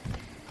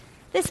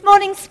This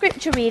morning's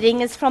scripture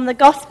reading is from the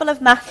Gospel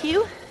of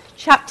Matthew,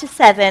 chapter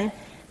 7,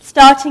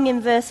 starting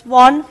in verse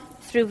 1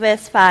 through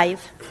verse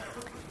 5.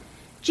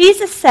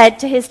 Jesus said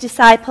to his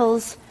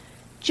disciples,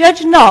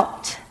 "Judge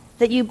not,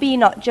 that you be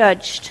not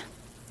judged.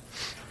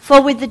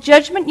 For with the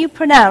judgment you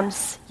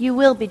pronounce, you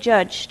will be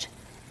judged,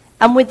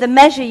 and with the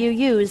measure you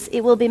use,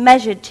 it will be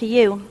measured to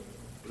you.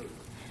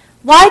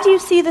 Why do you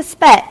see the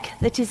speck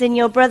that is in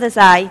your brother's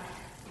eye,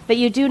 but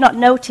you do not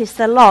notice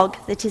the log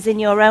that is in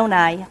your own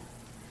eye?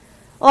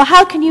 Or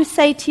how can you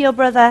say to your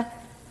brother,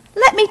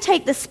 'Let me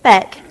take the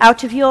speck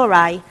out of your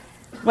eye,'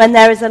 when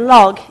there is a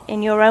log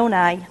in your own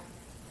eye?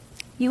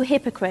 You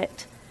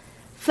hypocrite,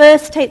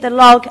 first take the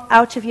log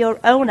out of your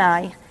own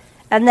eye,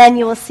 and then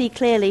you will see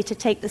clearly to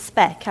take the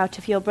speck out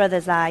of your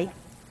brother's eye."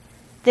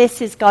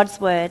 This is God's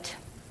word.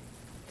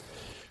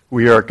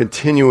 We are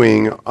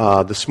continuing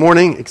this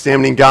morning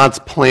examining God's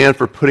plan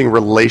for putting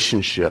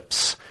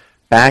relationships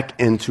back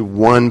into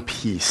one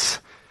piece.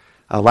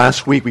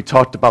 Last week we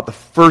talked about the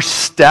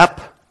first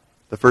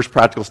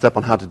practical step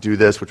on how to do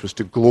this, which was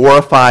to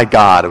glorify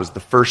God. It was the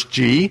first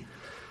G,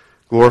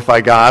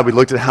 glorify God. We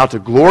looked at how to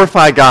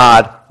glorify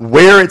God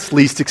where it's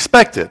least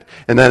expected,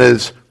 and that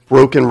is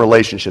broken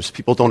relationships.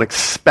 People don't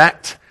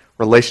expect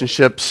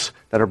relationships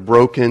that are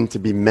broken to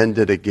be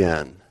mended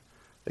again.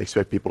 They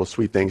expect people to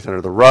sweep things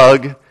under the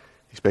rug.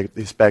 They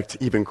expect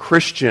even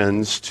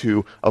Christians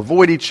to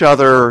avoid each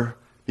other,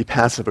 be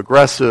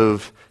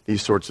passive-aggressive,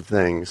 these sorts of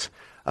things.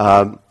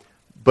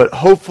 But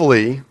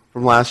hopefully,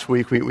 from last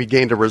week, we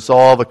gained a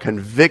resolve, a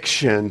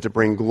conviction to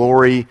bring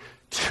glory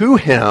to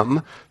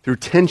Him through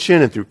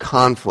tension and through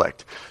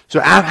conflict. So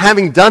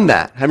having done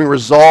that, having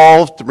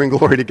resolved to bring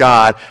glory to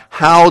God,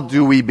 how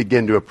do we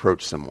begin to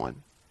approach someone?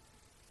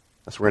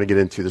 That's what we're going to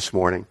get into this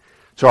morning.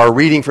 So our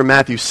reading from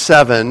Matthew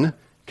 7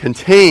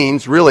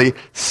 contains really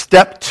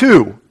step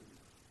two,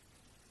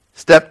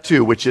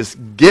 which is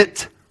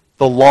get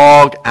the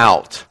log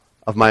out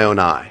of my own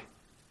eye.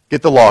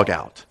 Get the log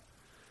out.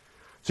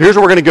 So here's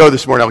where we're going to go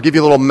this morning. I'll give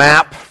you a little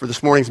map for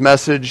this morning's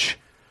message.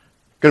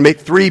 I'm going to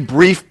make 3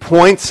 brief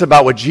points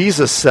about what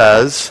Jesus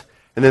says,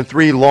 and then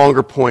 3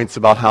 longer points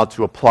about how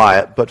to apply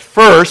it. But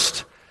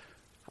first,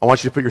 I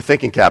want you to put your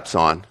thinking caps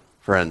on,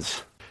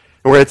 friends.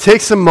 And we're going to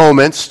take some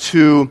moments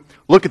to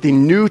look at the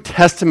New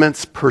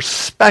Testament's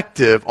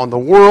perspective on the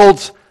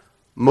world's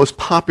most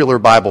popular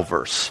Bible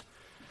verse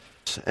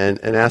and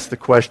ask the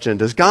question,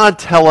 does God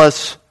tell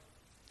us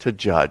to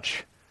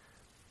judge?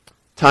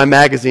 Time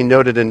magazine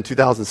noted in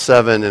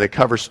 2007 in a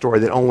cover story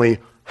that only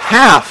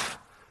half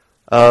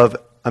of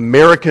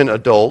American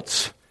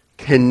adults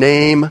can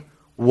name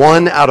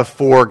 1 out of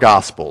 4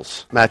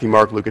 Gospels, Matthew,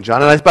 Mark, Luke, and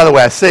John. And by the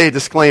way, I say a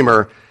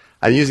disclaimer,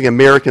 I'm using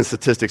American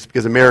statistics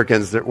because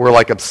Americans, we're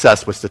like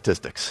obsessed with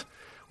statistics.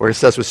 We're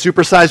obsessed with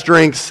supersized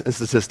drinks and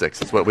statistics.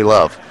 That's what we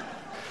love.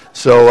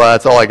 So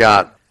that's all I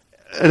got.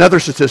 Another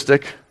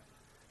statistic,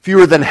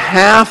 fewer than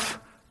half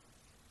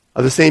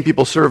of the same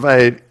people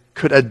surveyed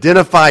could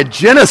identify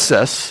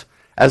Genesis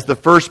as the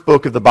first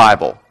book of the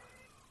Bible.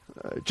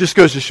 It just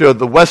goes to show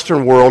the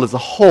Western world as a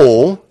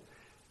whole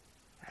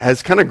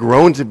has kind of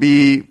grown to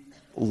be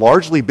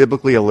largely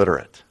biblically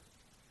illiterate.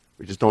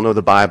 We just don't know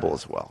the Bible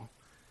as well.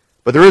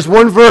 But there is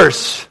one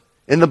verse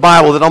in the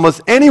Bible that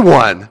almost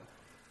anyone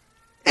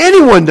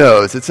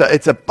knows.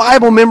 It's a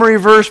Bible memory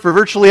verse for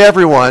virtually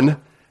everyone,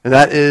 and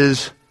that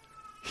is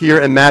here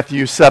in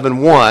Matthew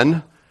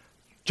 7:1,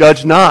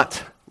 "Judge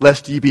not,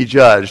 lest ye be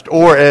judged."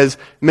 Or as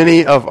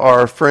many of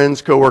our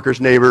friends, coworkers,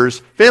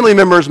 neighbors, family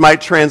members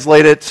might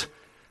translate it,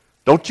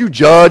 "Don't you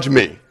judge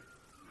me."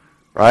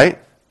 Right?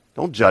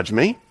 Don't judge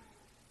me.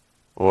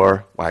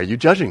 Or, "Why are you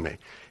judging me?"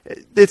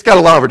 It's got a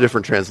lot of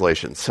different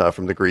translations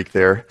from the Greek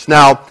there.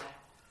 Now,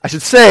 I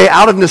should say,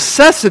 out of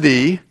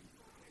necessity,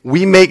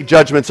 we make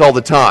judgments all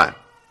the time.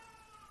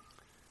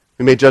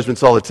 We make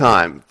judgments all the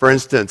time. For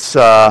instance,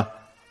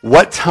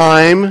 what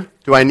time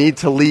do I need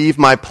to leave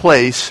my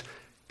place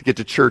to get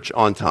to church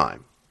on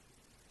time?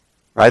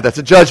 Right? That's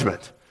a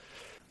judgment.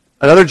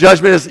 Another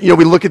judgment is,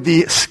 we look at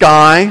the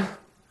sky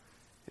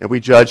and we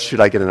judge, should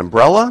I get an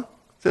umbrella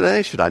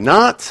today? Should I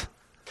not?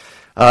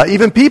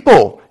 Even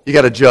people, you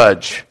got to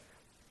judge.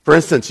 For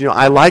instance,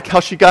 I like how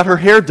she got her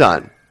hair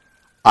done.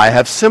 I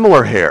have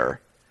similar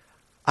hair.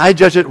 I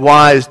judge it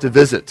wise to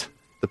visit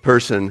the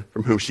person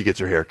from whom she gets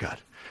her hair cut.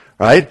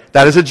 Right?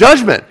 That is a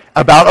judgment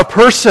about a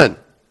person.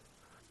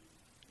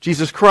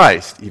 Jesus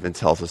Christ even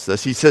tells us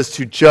this. He says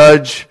to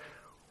judge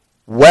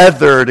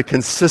whether to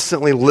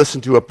consistently listen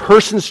to a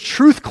person's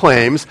truth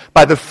claims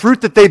by the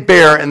fruit that they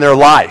bear in their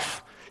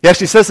life. He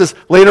actually says this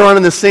later on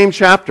in the same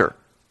chapter.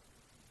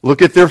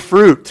 Look at their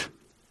fruit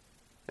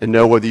and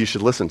know whether you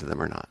should listen to them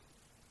or not.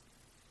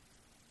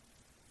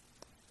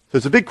 So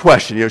it's a big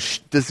question.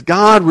 Does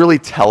God really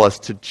tell us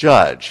to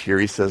judge? Here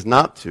he says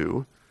not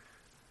to.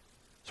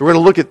 So we're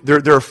going to look at,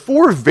 there are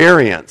 4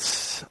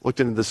 variants. I looked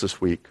into this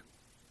week.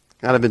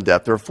 Kind of in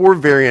depth. There are 4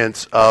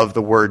 variants of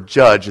the word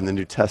judge in the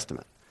New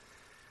Testament,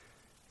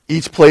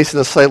 each placed in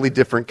a slightly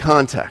different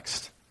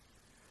context.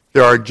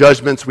 There are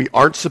judgments we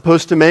aren't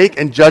supposed to make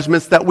and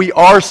judgments that we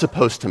are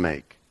supposed to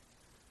make.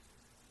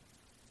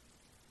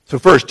 So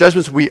first,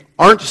 judgments we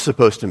aren't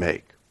supposed to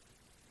make.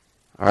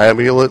 All right, I'm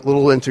going to get a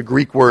little into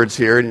Greek words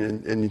here,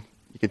 and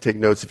you can take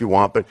notes if you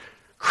want, but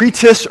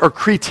kritis or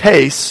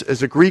krites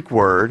is a Greek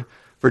word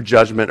for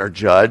judgment or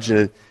judge, and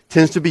it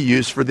tends to be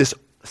used for this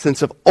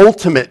sense of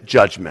ultimate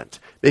judgment,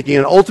 making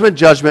an ultimate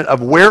judgment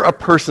of where a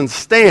person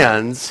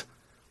stands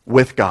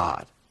with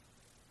God,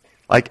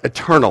 like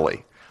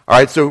eternally. All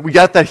right, so we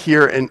got that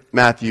here in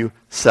Matthew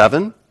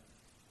 7.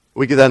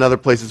 We get that in other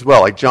places as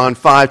well, like John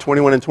 5,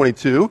 21 and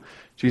 22.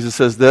 Jesus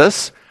says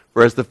this,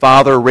 "For as the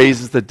Father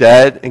raises the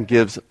dead and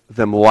gives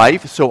them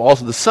life, so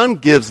also the Son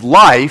gives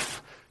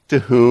life to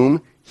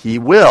whom he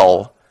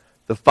will.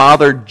 The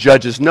Father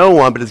judges no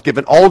one, but has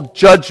given all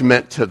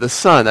judgment to the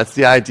Son." That's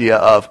the idea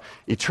of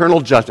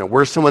eternal judgment,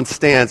 where someone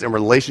stands in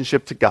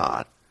relationship to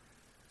God.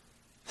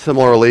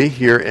 Similarly,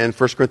 here in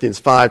 1 Corinthians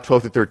 5,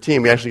 12 through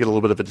 13, we actually get a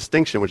little bit of a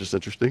distinction, which is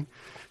interesting.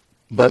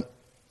 But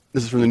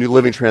this is from the New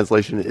Living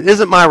Translation. "It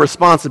isn't my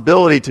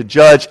responsibility to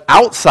judge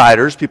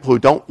outsiders, people who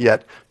don't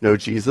yet know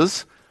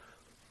Jesus,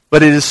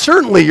 but it is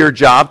certainly your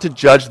job to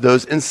judge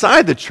those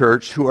inside the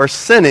church who are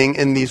sinning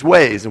in these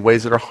ways, in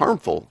ways that are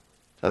harmful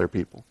to other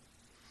people.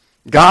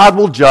 God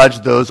will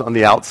judge those on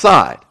the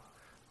outside."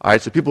 All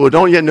right, so people who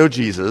don't yet know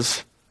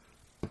Jesus,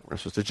 we're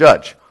supposed to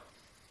judge.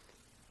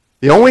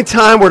 The only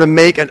time we're to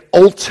make an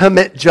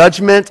ultimate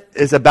judgment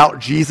is about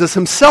Jesus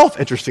himself,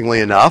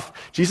 interestingly enough.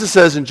 Jesus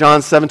says in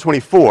John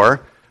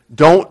 7:24,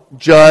 "Don't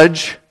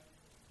judge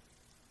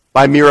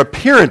by mere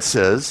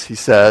appearances," he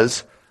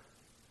says,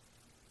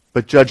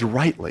 "but judge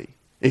rightly."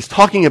 And he's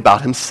talking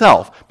about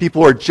himself.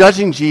 People are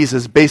judging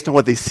Jesus based on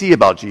what they see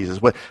about Jesus,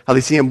 how they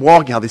see him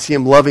walking, how they see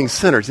him loving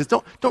sinners. He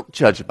says, don't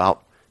judge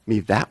about me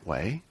that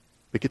way,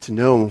 but get to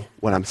know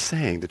what I'm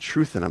saying, the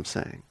truth that I'm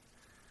saying.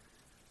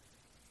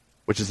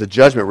 Which is a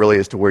judgment really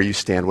as to where you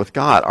stand with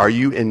God. Are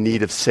you in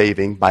need of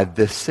saving by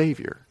this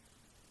Savior?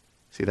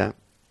 See that?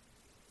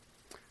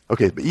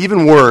 Okay, but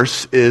even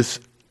worse is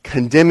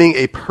condemning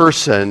a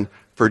person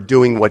for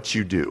doing what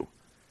you do.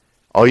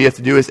 All you have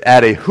to do is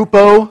add a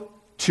hupo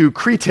to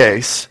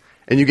krites,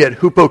 and you get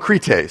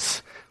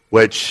hypocrites,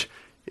 which,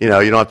 you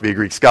don't have to be a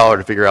Greek scholar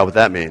to figure out what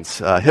that means.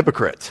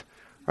 Hypocrite,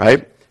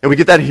 right? And we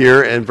get that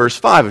here in verse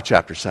 5 of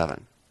chapter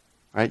 7.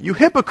 Right? "You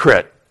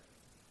hypocrite,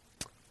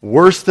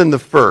 worse than the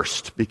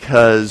first,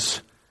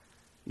 because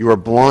you are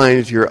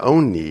blind to your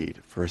own need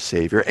for a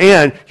Savior,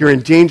 and you're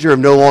in danger of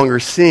no longer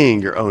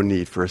seeing your own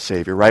need for a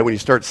Savior," right? When you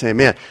start saying,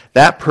 man,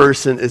 that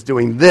person is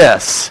doing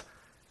this,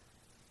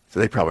 so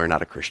they probably are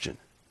not a Christian.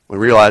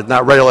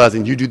 Not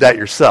realizing you do that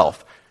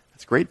yourself.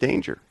 That's great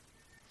danger.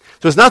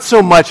 So it's not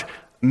so much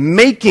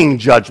making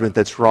judgment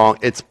that's wrong,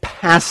 it's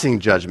passing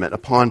judgment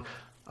upon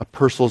a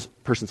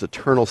person's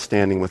eternal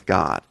standing with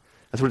God.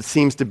 That's what it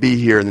seems to be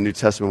here in the New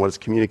Testament, what it's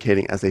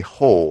communicating as a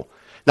whole.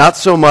 Not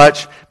so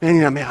much,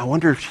 man, I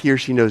wonder if he or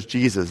she knows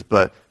Jesus,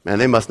 but, man,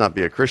 they must not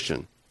be a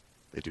Christian.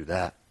 They do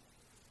that.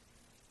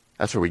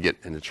 That's where we get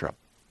into trouble.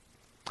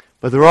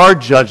 But there are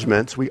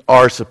judgments we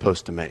are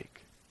supposed to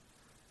make.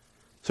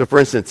 So, for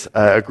instance,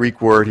 a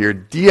Greek word here,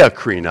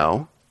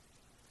 diakrino,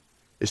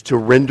 is to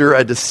render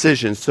a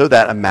decision so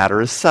that a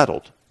matter is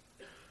settled.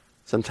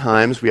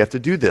 Sometimes we have to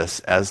do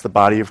this as the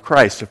body of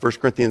Christ. So 1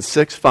 Corinthians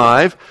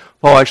 6:5,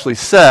 Paul actually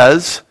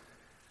says,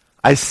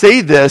 "I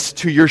say this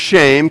to your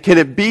shame. Can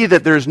it be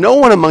that there is no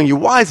one among you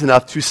wise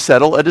enough to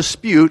settle a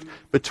dispute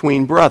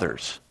between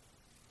brothers?"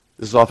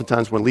 This is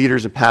oftentimes when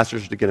leaders and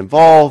pastors are to get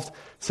involved,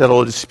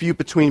 settle a dispute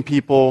between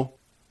people.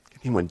 Can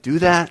anyone do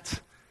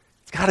that?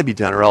 It's got to be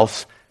done, or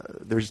else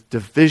there's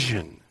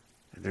division.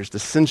 There's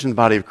dissension in the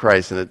body of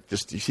Christ, and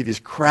you see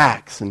these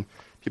cracks, and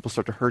people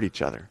start to hurt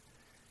each other.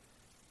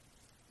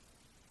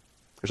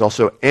 There's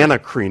also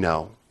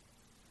anakrino,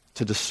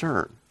 to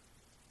discern,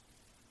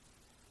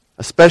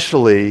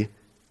 especially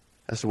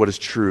as to what is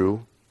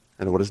true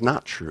and what is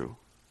not true.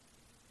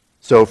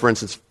 So, for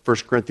instance,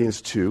 1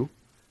 Corinthians 2,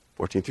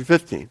 14 through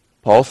 15,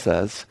 Paul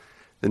says,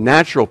 "The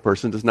natural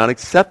person does not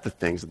accept the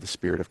things of the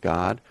Spirit of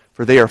God,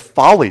 for they are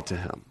folly to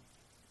him.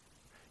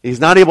 He's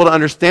not able to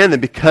understand them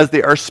because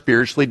they are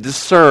spiritually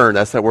discerned."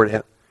 That's that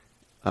word,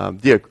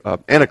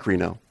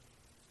 anakrino.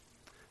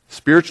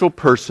 Spiritual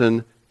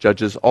person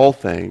judges all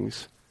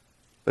things,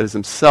 but is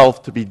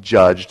himself to be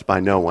judged by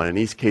no one. In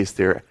each case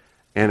there,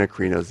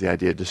 anakrino is the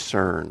idea of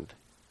discerned.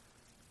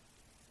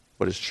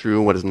 What is true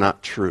and what is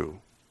not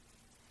true.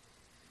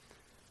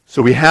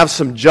 So we have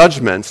some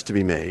judgments to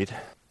be made,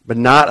 but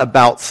not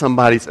about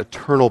somebody's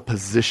eternal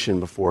position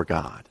before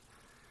God.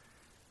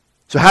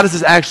 So how does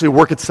this actually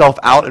work itself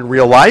out in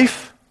real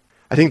life?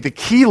 I think the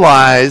key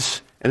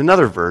lies in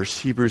another verse,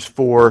 Hebrews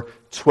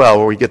 4:12,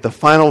 where we get the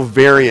final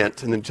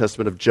variant in the New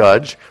Testament of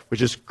judge,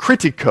 which is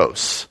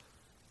kritikos.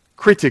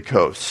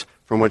 Kritikos,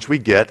 from which we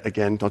get,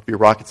 again, don't be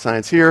rocket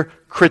science here,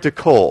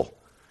 critical.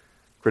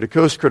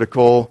 Kritikos,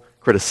 critical,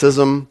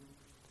 criticism.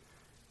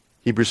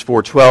 Hebrews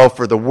 4:12,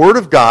 "For the word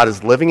of God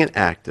is living and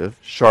active,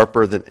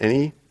 sharper than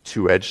any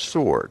two-edged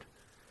sword,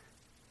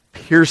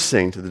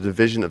 piercing to the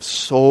division of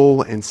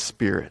soul and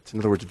spirit." In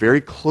other words,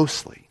 very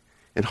closely,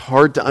 and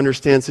hard to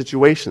understand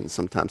situations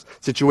sometimes.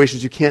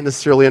 Situations you can't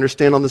necessarily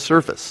understand on the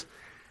surface.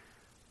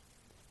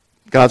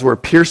 God's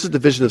word pierces the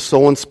division of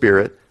soul and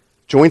spirit,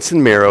 joints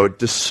and marrow,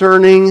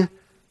 discerning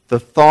the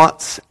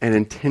thoughts and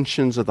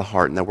intentions of the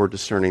heart. And that word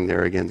discerning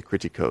there again, the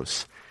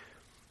kritikos.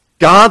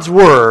 God's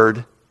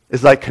word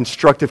is like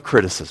constructive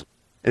criticism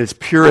in its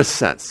purest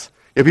sense.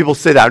 You know, people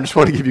say that, I just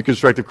want to give you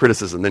constructive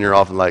criticism. Then you're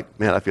often like,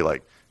 man, I feel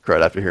like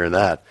crud after hearing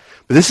that.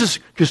 But this is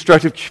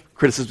constructive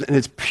criticism in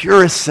its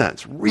purest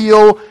sense.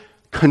 Real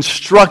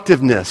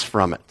constructiveness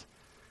from it.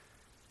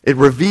 It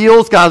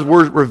reveals, God's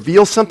word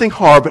reveals something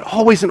hard, but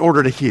always in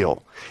order to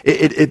heal.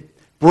 It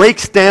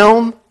breaks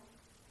down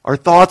our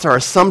thoughts, our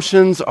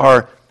assumptions,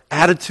 our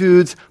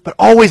attitudes, but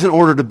always in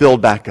order to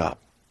build back up.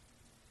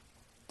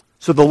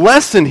 So the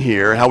lesson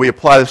here, how we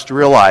apply this to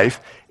real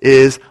life,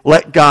 is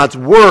let God's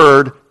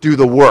word do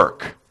the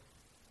work.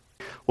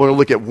 We're going to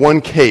look at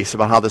one case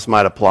about how this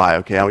might apply.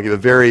 Okay, I'll give a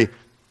very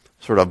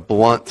sort of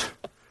blunt,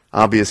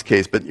 obvious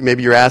case, but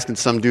maybe you're asking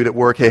some dude at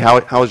work, hey,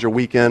 how was your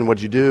weekend?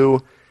 What'd you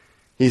do?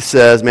 He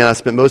says, man, I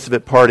spent most of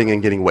it partying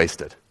and getting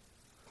wasted.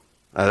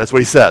 That's what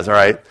he says, all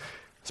right?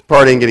 It's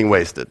partying and getting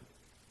wasted.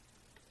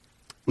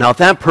 Now, if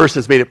that person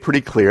has made it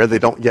pretty clear they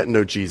don't yet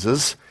know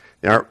Jesus,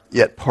 they aren't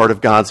yet part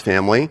of God's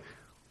family,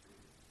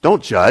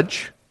 don't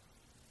judge.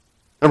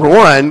 Number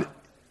one,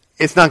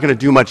 it's not going to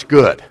do much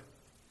good.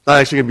 It's not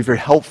actually going to be very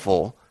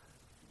helpful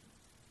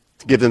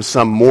to give them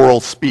some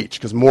moral speech,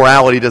 because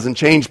morality doesn't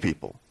change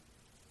people.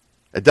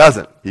 It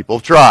doesn't. People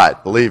have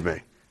tried, believe me.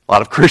 A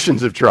lot of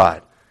Christians have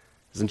tried.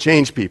 Doesn't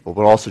change people,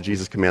 but also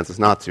Jesus commands us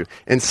not to.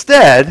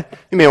 Instead,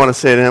 you may want to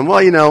say to him,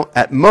 well, you know,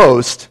 at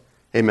most,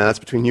 hey man, that's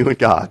between you and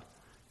God.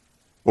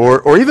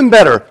 Or even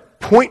better,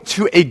 point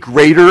to a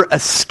greater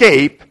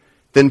escape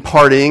than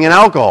partying and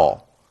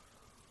alcohol.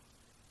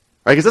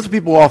 Right? Because that's what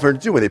people often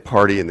do when they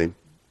party and they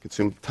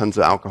consume tons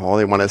of alcohol.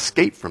 They want to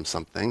escape from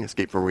something,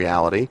 escape from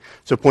reality.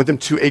 So point them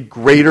to a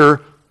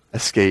greater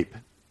escape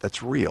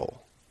that's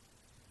real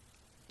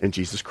in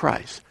Jesus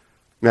Christ.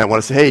 You might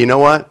want to say, hey, you know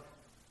what?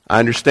 I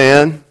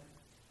understand.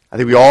 I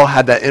think we all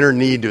had that inner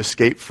need to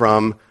escape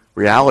from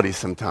reality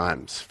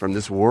sometimes, from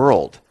this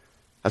world.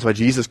 That's why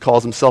Jesus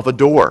calls himself a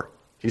door.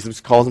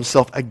 Jesus calls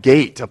himself a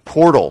gate, a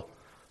portal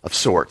of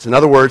sorts. In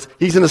other words,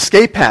 he's an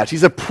escape hatch.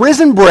 He's a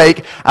prison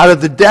break out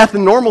of the death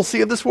and normalcy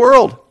of this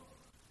world.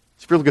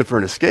 If you're looking for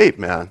an escape,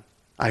 man,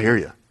 I hear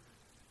you.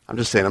 I'm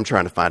just saying I'm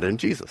trying to find it in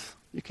Jesus.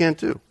 You can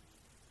too.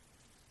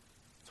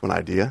 That's one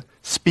idea.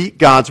 Speak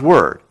God's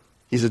word.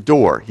 He's a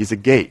door. He's a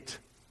gate.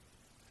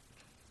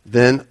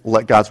 Then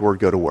let God's word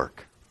go to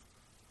work.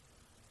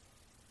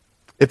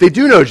 If they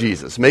do know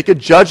Jesus, make a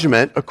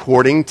judgment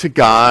according to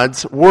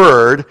God's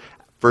word.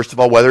 First of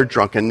all, whether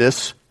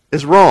drunkenness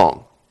is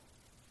wrong.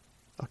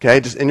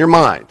 Okay, just in your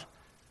mind.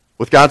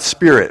 With God's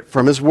Spirit,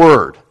 from his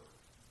word.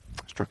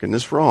 Is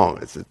drunkenness wrong?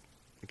 It's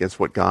against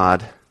what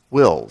God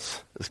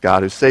wills. This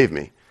God who saved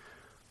me.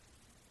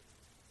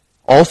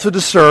 Also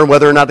discern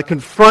whether or not to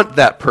confront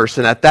that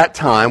person at that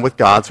time with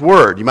God's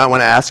word. You might want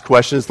to ask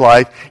questions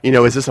like,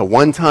 is this a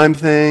one-time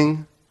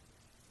thing?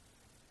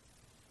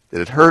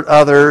 Did it hurt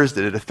others?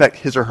 Did it affect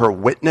his or her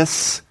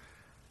witness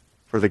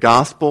for the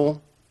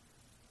gospel?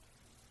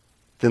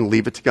 Then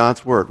leave it to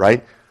God's word,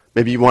 right?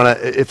 Maybe you want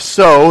to, if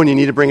so, and you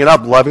need to bring it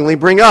up, lovingly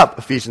bring up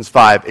Ephesians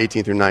 5,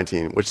 18 through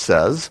 19, which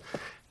says,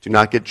 do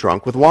not get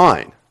drunk with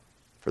wine,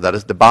 for that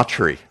is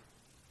debauchery.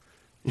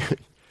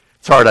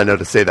 It's hard, I know,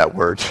 to say that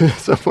word to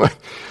someone.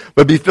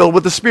 But be filled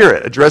with the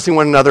Spirit, addressing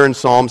one another in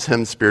psalms,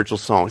 hymns, spiritual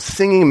songs,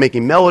 singing and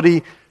making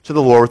melody to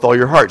the Lord with all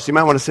your heart. So you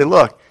might want to say,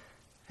 look,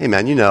 hey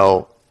man,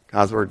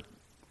 God's word,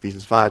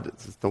 Ephesians 5,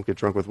 says don't get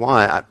drunk with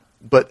wine.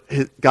 But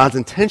God's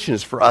intention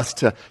is for us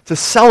to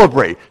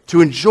celebrate,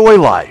 to enjoy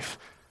life.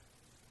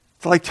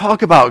 To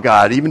talk about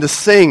God, even to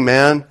sing,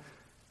 man.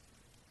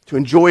 To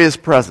enjoy his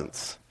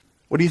presence.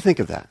 What do you think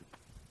of that?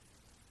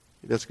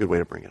 That's a good way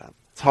to bring it up.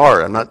 It's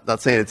hard. I'm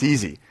not saying it's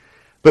easy.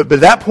 But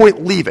at that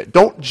point, leave it.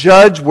 Don't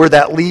judge where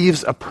that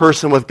leaves a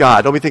person with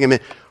God. Don't be thinking, man,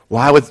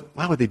 why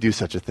would they do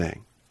such a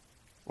thing?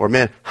 Or,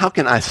 man, how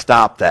can I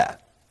stop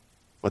that,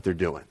 what they're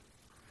doing?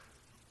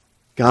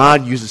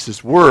 God uses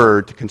his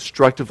word to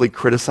constructively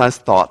criticize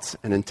thoughts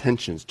and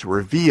intentions, to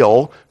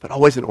reveal, but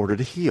always in order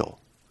to heal.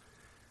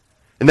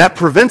 And that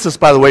prevents us,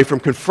 by the way, from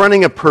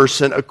confronting a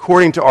person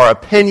according to our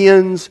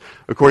opinions,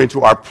 according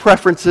to our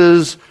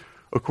preferences,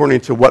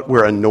 according to what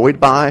we're annoyed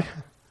by.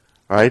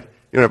 All right?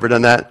 You ever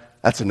done that?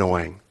 That's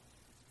annoying.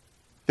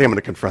 I think I'm going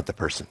to confront the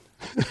person.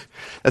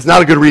 That's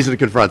not a good reason to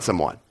confront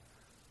someone.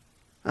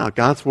 No,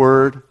 God's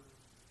word,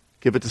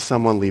 give it to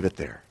someone, leave it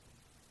there.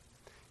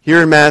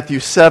 Here in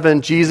Matthew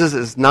 7, Jesus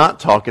is not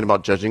talking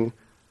about judging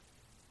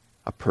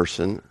a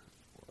person,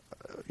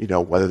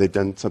 whether they've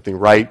done something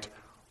right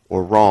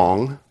or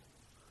wrong,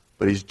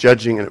 but he's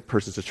judging a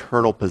person's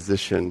eternal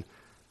position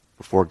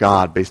before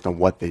God based on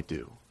what they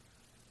do.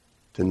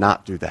 To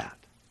not do that.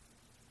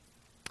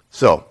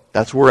 So,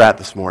 that's where we're at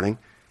this morning.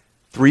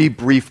 3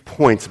 brief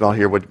points about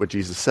here what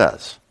Jesus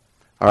says.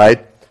 All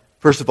right?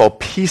 First of all,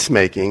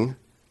 peacemaking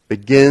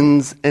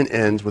begins and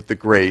ends with the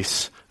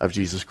grace of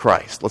Jesus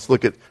Christ. Let's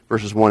look at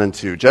verses 1 and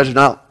 2. Judge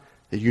not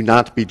that you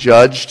not be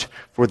judged,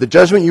 for the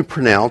judgment you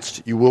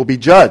pronounced, you will be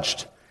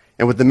judged.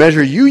 And with the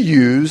measure you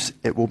use,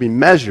 it will be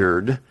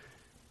measured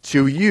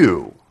to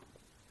you.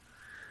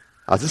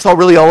 Is this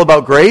really all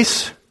about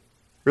grace?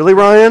 Really,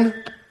 Ryan?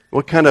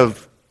 What kind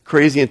of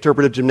crazy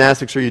interpretive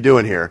gymnastics are you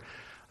doing here?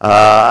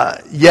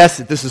 Yes,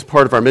 this is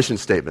part of our mission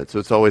statement, so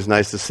it's always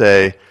nice to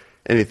say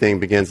anything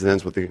begins and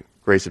ends with the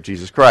grace of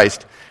Jesus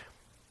Christ.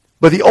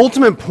 But the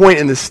ultimate point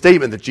in this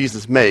statement that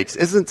Jesus makes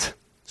isn't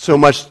so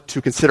much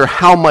to consider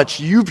how much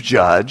you've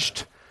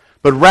judged,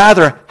 but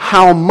rather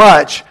how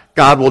much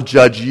God will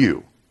judge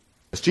you.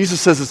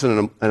 Jesus says this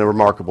in a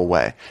remarkable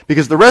way,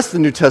 because the rest of the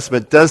New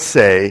Testament does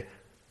say,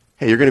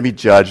 hey, you're going to be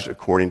judged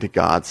according to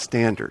God's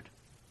standard.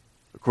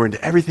 According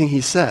to everything he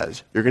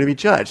says, you're going to be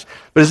judged.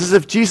 But it's as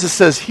if Jesus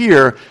says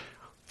here,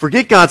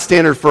 forget God's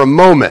standard for a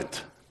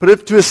moment. Put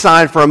it to a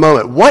side for a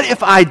moment. What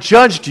if I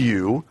judged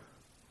you?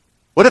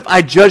 What if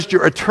I judged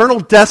your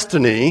eternal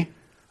destiny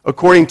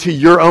according to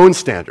your own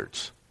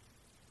standards?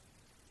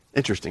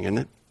 Interesting, isn't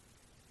it?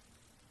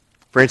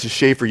 Francis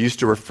Schaeffer used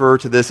to refer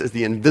to this as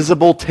the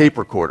invisible tape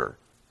recorder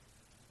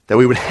that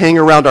we would hang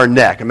around our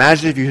neck.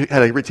 Imagine if you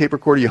had a tape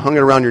recorder, you hung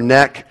it around your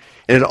neck,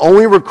 and it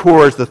only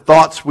records the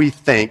thoughts we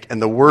think and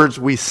the words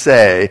we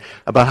say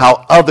about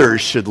how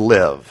others should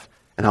live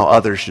and how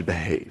others should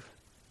behave.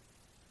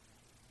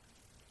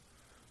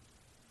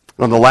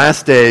 On the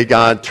last day,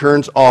 God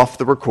turns off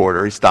the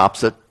recorder. He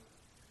stops it.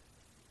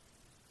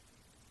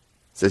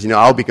 He says,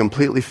 I'll be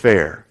completely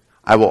fair.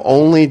 I will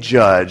only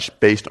judge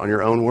based on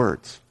your own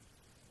words.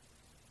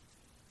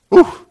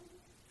 Whew. All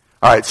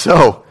right,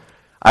 so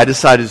I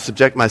decided to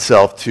subject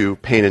myself to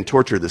pain and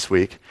torture this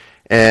week,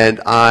 and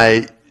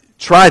I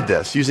tried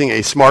this using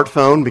a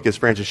smartphone because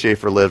Francis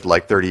Schaeffer lived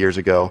like 30 years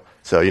ago,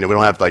 so we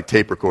don't have like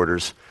tape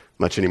recorders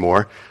much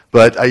anymore.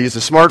 But I used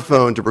a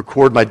smartphone to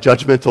record my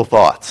judgmental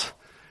thoughts.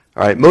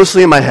 All right,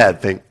 mostly in my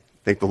head, thank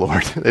the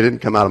Lord. They didn't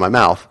come out of my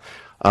mouth.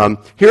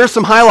 Here are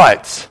some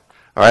highlights.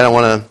 All right, I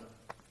want to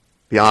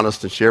be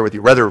honest and share with you,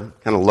 rather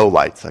kind of low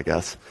lights, I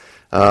guess.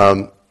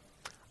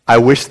 I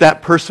wish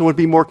that person would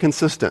be more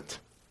consistent.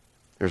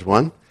 There's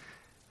one.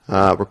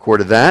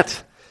 Recorded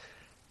that.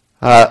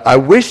 I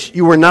wish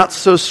you were not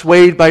so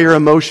swayed by your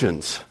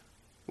emotions.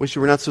 Wish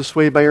you were not so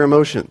swayed by your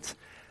emotions.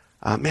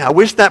 I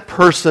wish that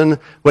person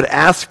would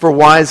ask for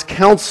wise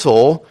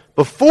counsel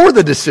before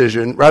the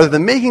decision rather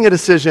than making a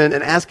decision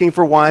and asking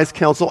for wise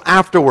counsel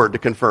afterward to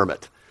confirm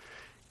it.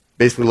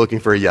 Basically looking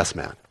for a yes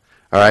man.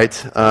 All right?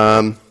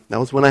 That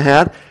was one I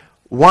had.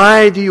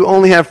 Why do you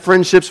only have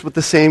friendships with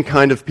the same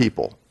kind of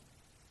people?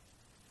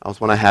 That was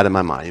one I had in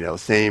my mind.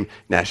 Same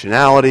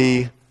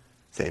nationality,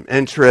 same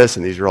interests,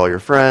 and these are all your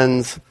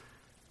friends.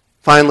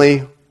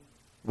 Finally,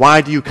 why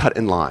do you cut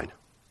in line?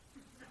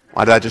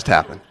 Why did that just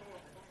happen?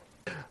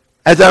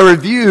 As I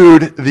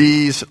reviewed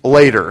these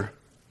later,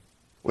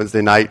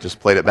 Wednesday night, just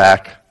played it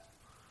back,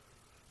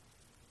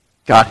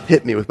 God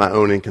hit me with my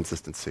own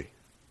inconsistency.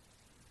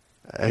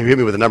 He hit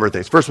me with a number of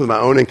things. First, with my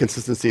own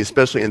inconsistency,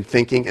 especially in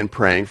thinking and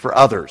praying for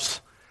others.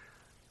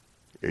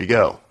 Here you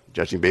go.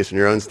 Judging based on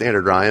your own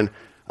standard, Ryan.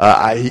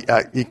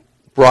 He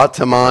brought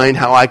to mind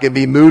how I can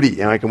be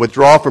moody and I can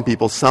withdraw from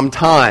people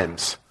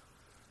sometimes.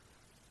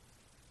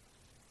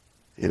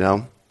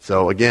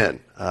 So again,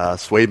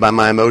 swayed by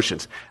my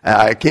emotions.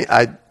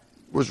 I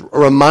was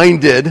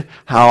reminded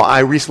how I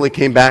recently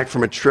came back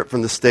from a trip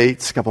from the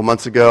States a couple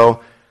months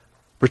ago,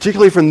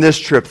 particularly from this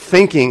trip,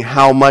 thinking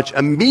how much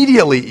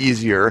immediately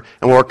easier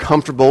and more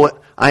comfortable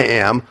I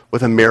am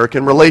with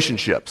American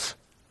relationships.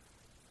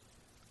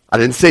 I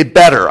didn't say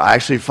better. I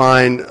actually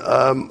find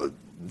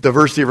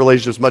diversity of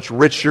relationships much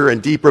richer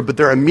and deeper, but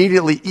they're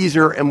immediately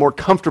easier and more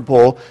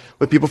comfortable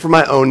with people from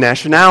my own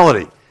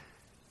nationality.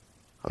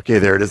 Okay,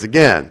 there it is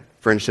again.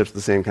 Friendships with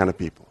the same kind of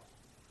people.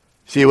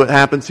 See what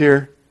happens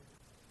here?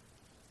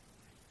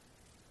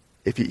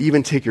 If you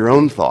even take your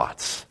own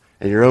thoughts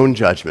and your own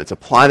judgments,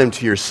 apply them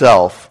to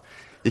yourself,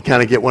 you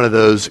kind of get one of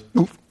those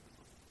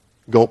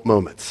gulp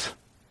moments.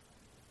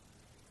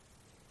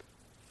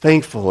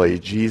 Thankfully,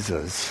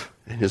 Jesus,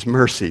 in his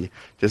mercy,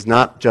 does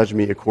not judge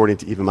me according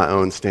to even my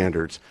own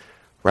standards.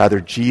 Rather,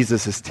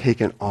 Jesus has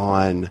taken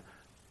on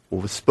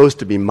what was supposed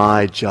to be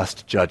my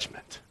just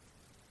judgment.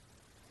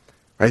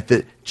 Right?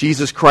 That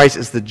Jesus Christ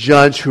is the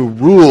judge who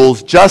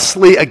rules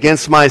justly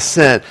against my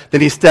sin.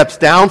 Then he steps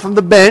down from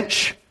the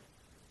bench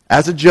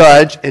as a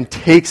judge and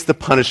takes the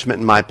punishment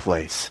in my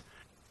place.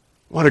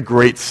 What a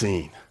great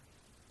scene.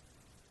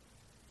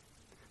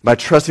 By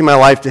trusting my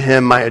life to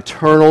him, my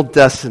eternal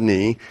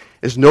destiny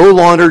is no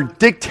longer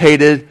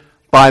dictated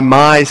by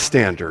my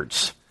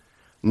standards.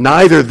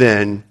 Neither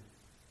then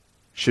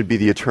should be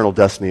the eternal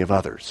destiny of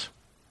others,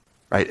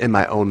 right, in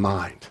my own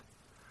mind.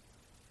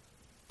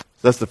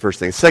 So that's the first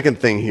thing. Second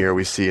thing here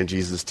we see in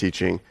Jesus'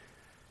 teaching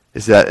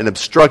is that an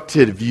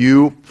obstructed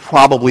view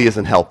probably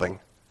isn't helping.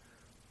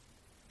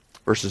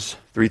 Verses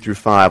 3 through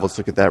 5, let's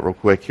look at that real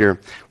quick here.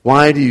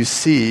 Why do you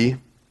see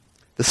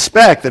the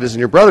speck that is in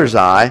your brother's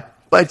eye,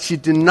 but you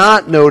do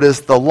not notice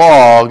the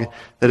log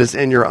that is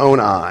in your own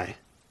eye?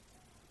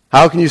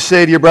 How can you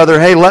say to your brother,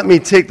 hey, let me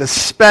take the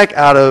speck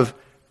out of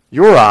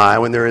your eye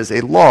when there is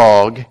a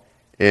log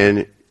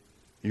in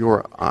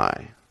your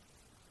eye?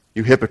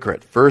 you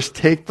hypocrite. First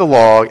take the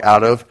log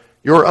out of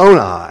your own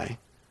eye.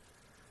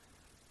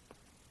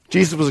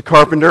 Jesus was a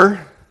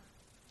carpenter.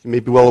 You may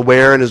be well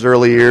aware in his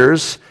early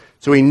years.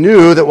 So he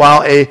knew that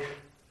while a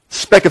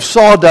speck of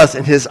sawdust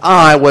in his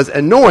eye was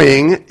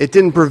annoying, it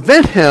didn't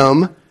prevent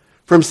him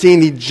from seeing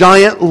the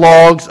giant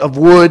logs of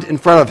wood in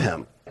front of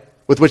him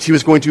with which he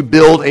was going to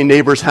build a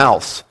neighbor's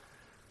house.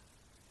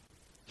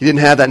 He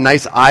didn't have that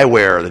nice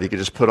eyewear that he could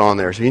just put on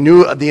there. So he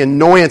knew the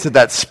annoyance of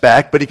that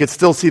speck, but he could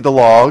still see the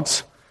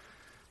logs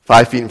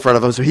 5 feet in front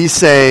of him. So he's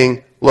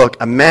saying,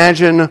 look,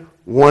 imagine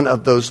one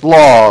of those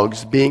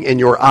logs being in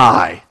your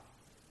eye.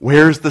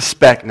 Where's the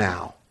speck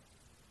now?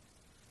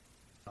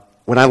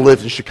 When I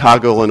lived in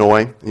Chicago,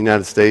 Illinois, in the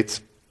United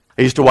States,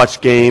 I used to watch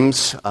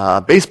games,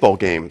 baseball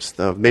games.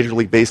 The Major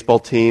League Baseball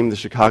team, the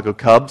Chicago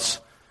Cubs,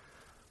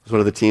 was one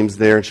of the teams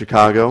there in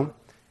Chicago.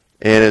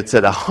 And it's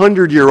at a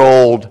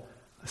 100-year-old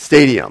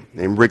stadium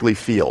named Wrigley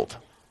Field.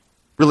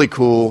 Really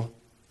cool.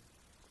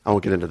 I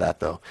won't get into that,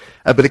 though.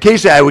 But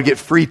occasionally I would get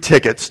free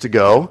tickets to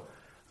go.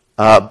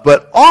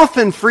 But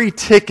often free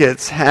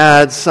tickets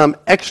had some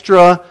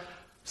extra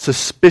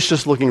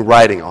suspicious-looking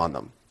writing on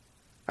them.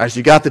 All right, so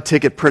you got the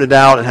ticket printed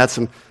out and had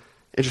some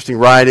interesting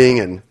writing.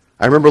 And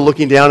I remember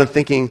looking down and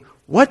thinking,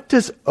 what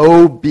does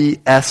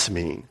OBS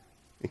mean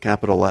in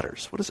capital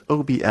letters? What does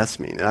OBS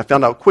mean? And I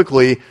found out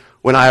quickly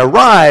when I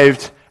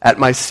arrived at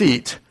my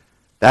seat,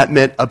 that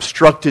meant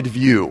obstructed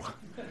view,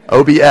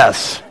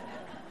 OBS.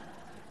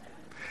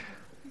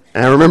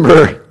 And I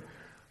remember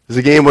as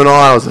the game went on,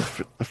 I was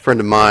a friend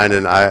of mine,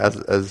 and I,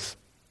 as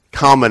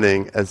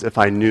commenting as if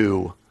I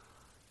knew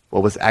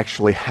what was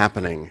actually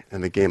happening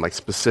in the game, like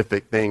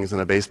specific things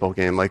in a baseball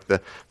game, like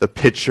the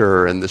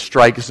pitcher and the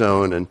strike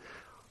zone and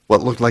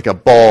what looked like a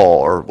ball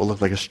or what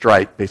looked like a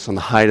strike based on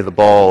the height of the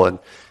ball. And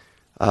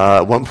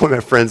at one point my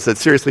friend said,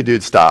 seriously,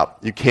 dude,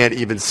 stop. You can't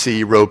even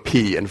see row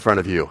P in front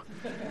of you,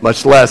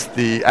 much less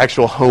the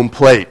actual home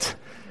plate.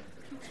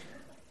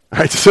 All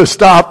right, so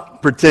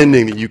stop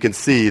pretending that you can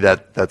see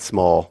that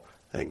small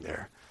thing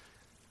there.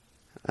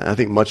 And I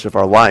think much of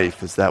our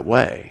life is that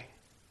way.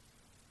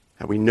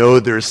 And we know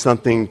there's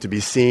something to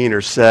be seen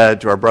or said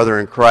to our brother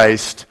in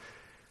Christ,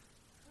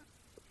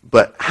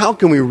 but how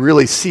can we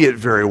really see it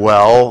very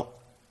well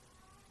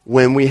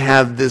when we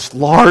have this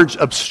large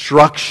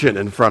obstruction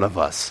in front of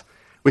us?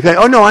 We can,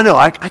 oh no, I know,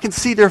 I can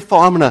see their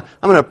fall. I'm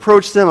gonna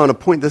approach them. I'm gonna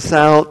point this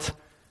out.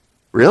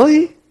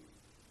 Really?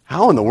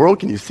 How in the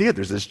world can you see it?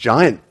 There's this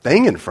giant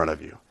thing in front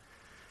of you.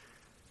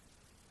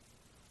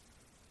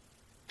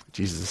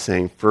 Jesus is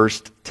saying,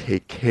 first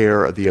take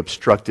care of the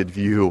obstructed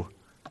view.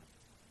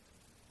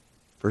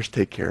 First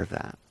take care of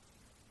that.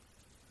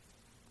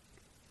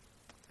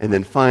 And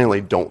then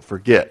finally, don't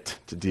forget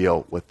to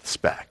deal with the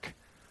speck.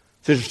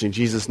 It's interesting,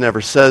 Jesus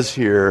never says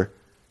here,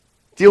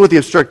 deal with the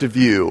obstructed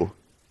view.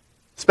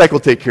 Speck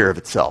will take care of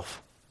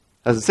itself.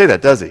 Doesn't say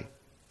that, does he?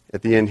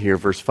 At the end here,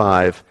 verse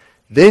 5,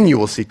 then you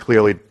will see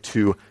clearly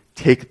to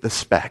take the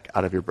speck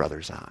out of your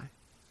brother's eye.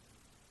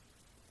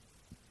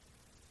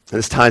 And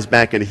this ties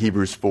back into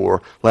Hebrews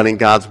 4, letting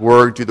God's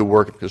word do the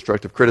work of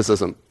constructive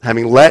criticism.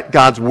 Having let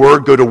God's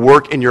word go to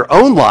work in your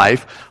own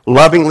life,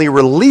 lovingly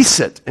release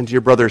it into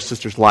your brother or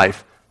sister's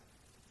life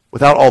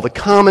without all the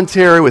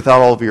commentary,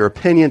 without all of your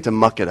opinion to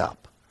muck it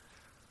up.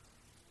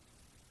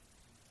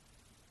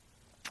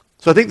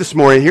 So I think this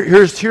morning,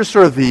 here's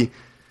sort of the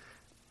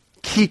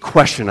key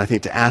question, I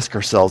think, to ask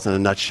ourselves in a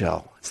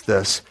nutshell. It's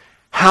this: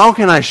 how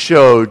can I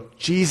show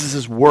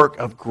Jesus' work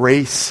of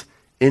grace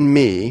in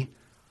me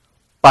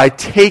by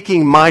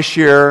taking my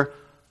share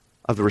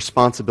of the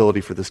responsibility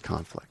for this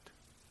conflict?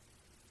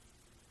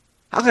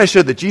 How can I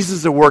show that Jesus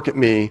is at work at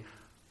me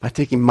by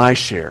taking my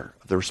share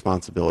of the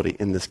responsibility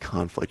in this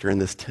conflict or in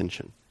this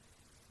tension?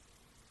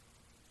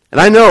 And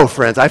I know,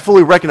 friends, I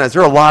fully recognize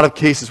there are a lot of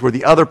cases where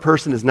the other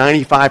person is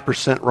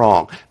 95%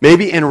 wrong.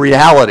 Maybe in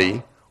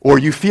reality, or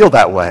you feel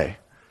that way.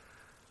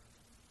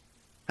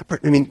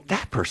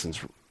 That person's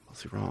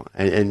mostly wrong.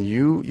 And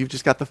you've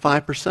just got the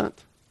 5%.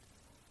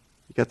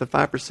 You got the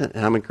 5%.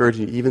 And I'm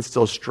encouraging you to even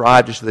still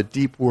strive to show the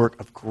deep work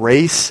of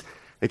grace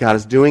that God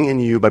is doing in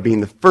you by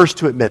being the first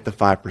to admit the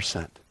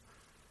 5%.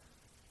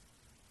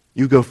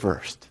 You go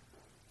first.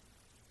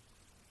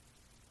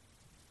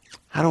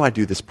 How do I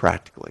do this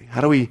practically?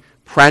 How do we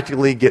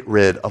practically get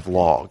rid of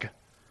log? We'll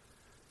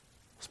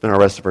spend our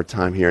rest of our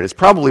time here. And it's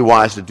probably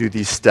wise to do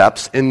these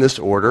steps in this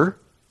order,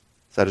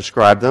 as I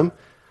described them.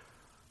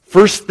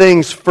 First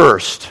things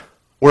first,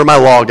 where my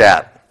log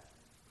at?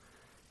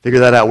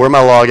 Figure that out. Where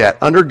my log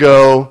at?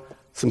 Undergo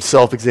some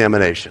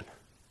self-examination.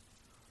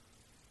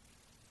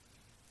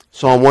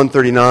 Psalm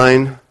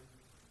 139,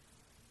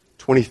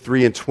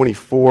 23 and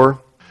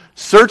 24.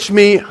 Search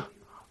me,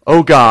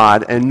 O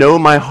God, and know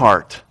my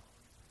heart.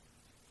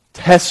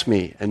 Test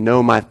me and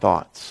know my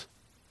thoughts.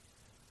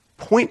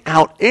 Point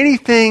out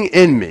anything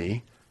in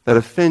me that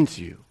offends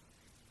you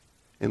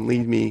and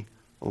lead me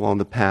along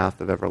the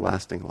path of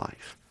everlasting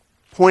life.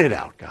 Point it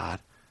out, God.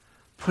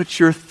 Put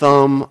your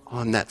thumb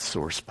on that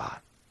sore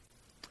spot.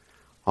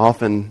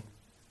 Often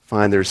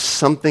find there's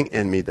something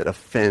in me that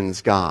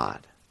offends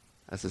God,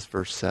 as this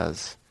verse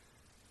says.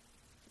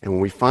 And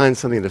when we find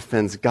something that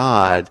offends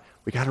God,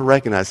 we got to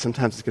recognize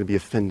sometimes it's going to be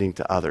offending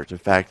to others. In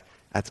fact,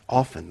 that's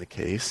often the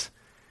case.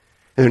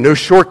 And there are no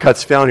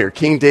shortcuts found here.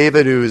 King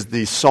David, who is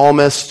the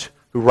psalmist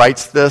who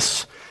writes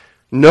this,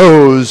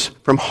 knows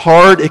from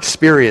hard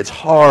experience,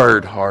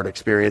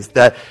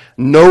 that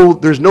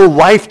there's no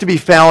life to be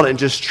found in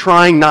just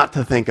trying not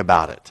to think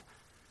about it.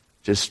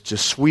 Just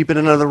sweep it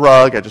under the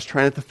rug. I just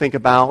try not to think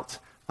about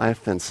my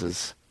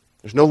offenses.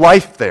 There's no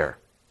life there.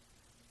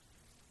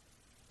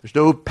 There's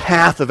no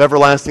path of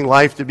everlasting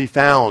life to be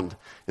found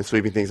in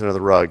sweeping things under the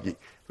rug.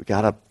 We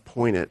got to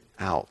point it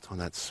out on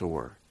that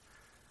sword.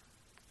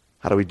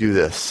 How do we do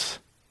this?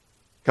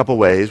 A couple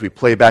ways. We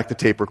play back the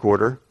tape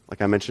recorder,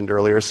 like I mentioned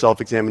earlier,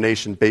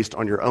 self-examination based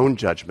on your own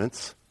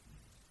judgments.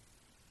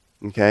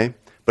 Okay?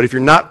 But if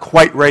you're not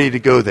quite ready to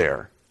go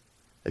there,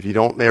 if you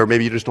don't, or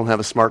maybe you just don't have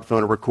a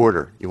smartphone or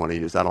recorder you want to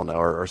use, I don't know,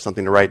 or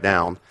something to write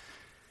down,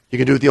 you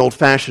can do it the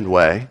old-fashioned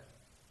way,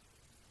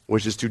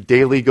 which is to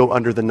daily go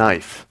under the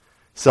knife.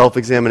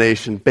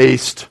 Self-examination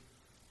based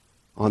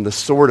on the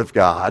sword of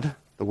God,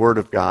 the Word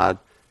of God,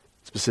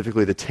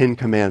 specifically the Ten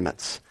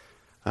Commandments.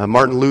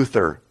 Martin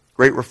Luther,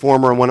 great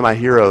reformer and one of my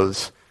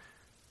heroes,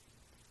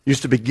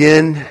 used to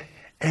begin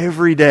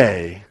every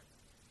day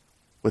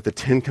with the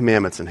Ten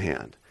Commandments in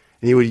hand.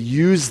 And he would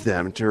use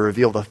them to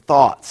reveal the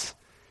thoughts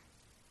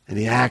and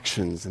the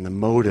actions and the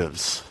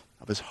motives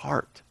of his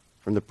heart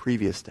from the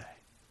previous day.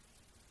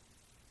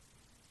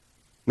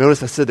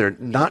 Notice I said there,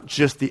 not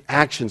just the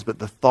actions, but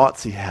the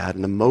thoughts he had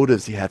and the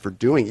motives he had for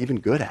doing even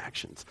good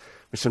actions,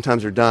 which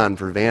sometimes are done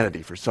for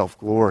vanity, for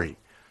self-glory,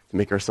 to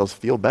make ourselves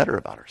feel better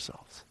about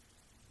ourselves.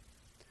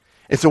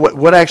 And so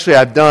what actually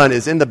I've done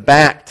is in the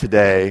back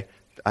today,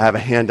 I have a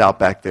handout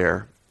back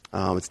there.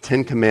 It's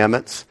 10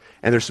 Commandments,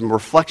 and there's some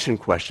reflection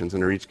questions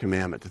under each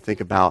commandment to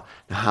think about,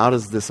 how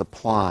does this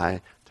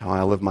apply to how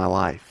I live my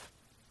life?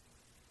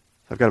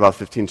 I've got about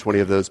 15, 20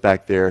 of those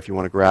back there if you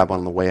want to grab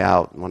on the way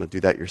out and want to do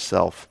that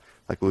yourself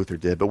like Luther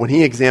did. But when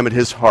he examined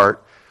his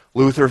heart,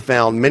 Luther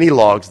found many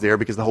logs there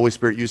because the Holy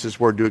Spirit used his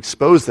word to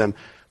expose them,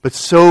 but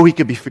so he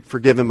could be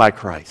forgiven by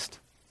Christ.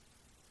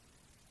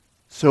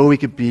 So he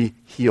could be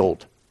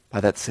healed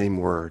by that same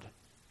word.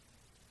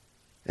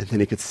 And then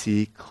he could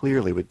see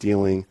clearly with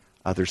dealing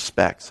other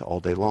specks all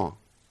day long.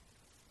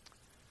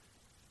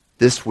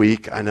 This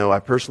week, I know I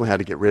personally had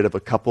to get rid of a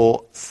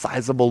couple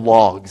sizable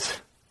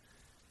logs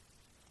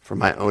from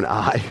my own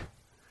eye.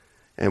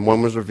 And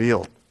one was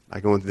revealed by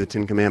going through the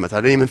Ten Commandments. I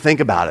didn't even think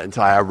about it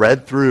until I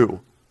read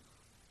through.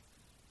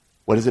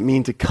 What does it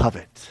mean to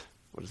covet?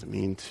 What does it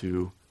mean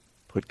to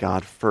put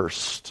God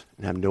first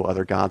and have no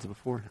other gods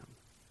before him?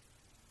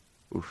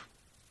 Oof.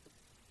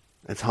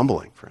 It's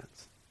humbling,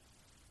 friends.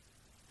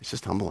 It's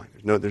just humbling.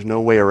 There's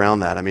no way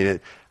around that. I mean,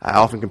 I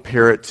often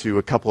compare it to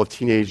a couple of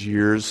teenage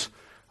years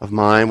of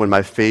mine when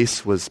my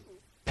face was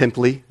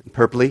pimply and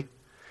purpley,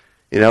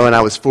 and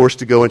I was forced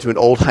to go into an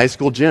old high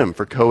school gym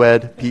for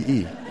co-ed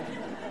PE.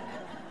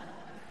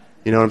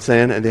 You know what I'm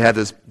saying? And they had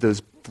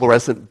those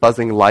fluorescent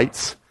buzzing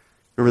lights.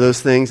 Remember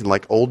those things? And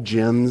like old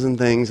gyms and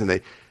things, and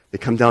they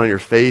come down on your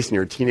face, and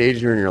you're a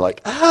teenager, and you're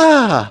like,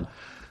 ah!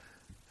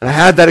 And I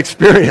had that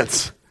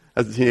experience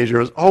as a teenager.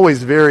 It was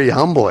always very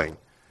humbling.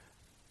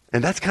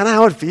 And that's kind of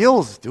how it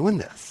feels doing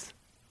this.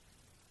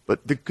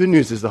 But the good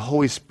news is the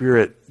Holy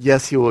Spirit,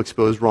 yes, he will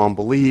expose wrong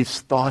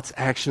beliefs, thoughts,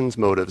 actions,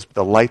 motives, but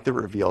the light that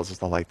reveals is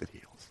the light that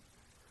heals.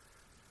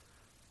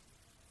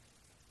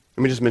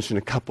 Let me just mention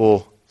a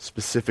couple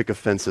specific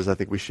offenses I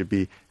think we should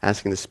be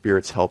asking the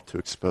Spirit's help to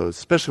expose,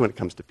 especially when it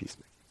comes to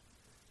peacemaking.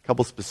 A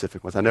couple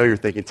specific ones. I know you're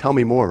thinking, tell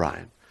me more,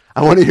 Ryan.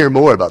 I want to hear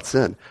more about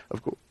sin.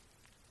 Of course,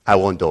 I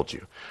will indulge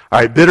you. All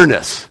right,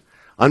 bitterness,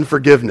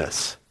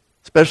 unforgiveness,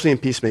 especially in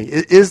peacemaking.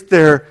 Is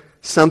there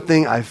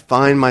something I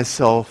find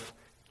myself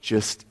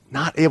just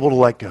not able to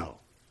let go?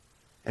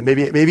 And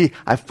maybe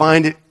I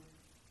find it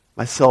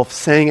myself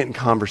saying it in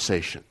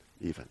conversation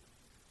even.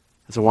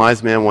 As a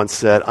wise man once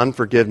said,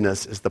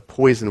 unforgiveness is the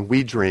poison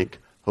we drink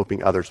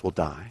hoping others will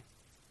die.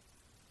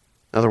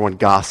 Another one,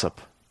 gossip.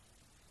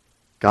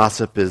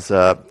 Gossip is,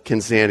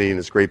 Ken Sande in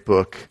his great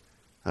book,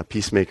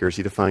 Peacemakers,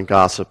 he defined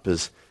gossip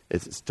as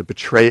it's to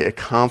betray a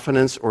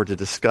confidence or to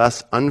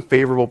discuss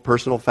unfavorable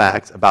personal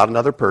facts about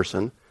another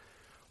person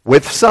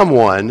with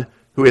someone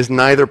who is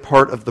neither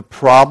part of the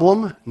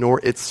problem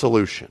nor its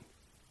solution.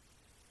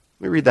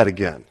 Let me read that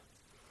again.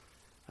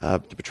 To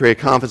betray a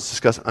confidence,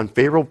 discuss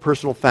unfavorable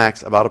personal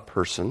facts about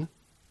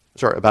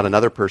about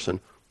another person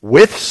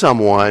with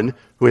someone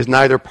who is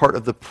neither part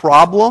of the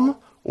problem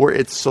or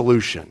its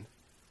solution.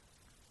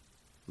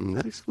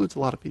 That excludes a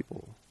lot of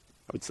people,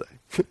 I would say.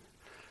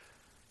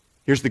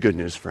 Here's the good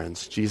news,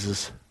 friends.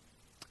 Jesus,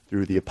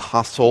 through the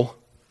apostle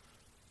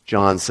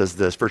John, says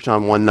this, 1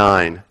 John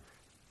 1:9,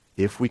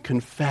 if we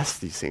confess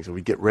these things, if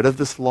we get rid of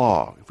this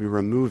law, if we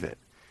remove it,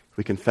 if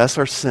we confess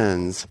our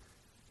sins,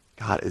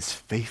 God is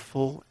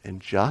faithful and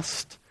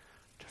just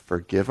to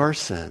forgive our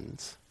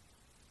sins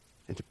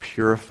and to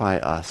purify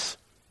us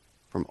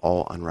from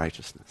all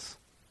unrighteousness.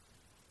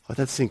 Let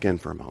that sink in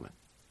for a moment.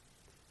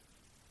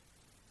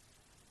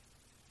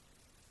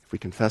 If we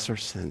confess our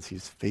sins,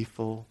 he's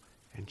faithful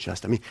and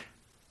just. I mean,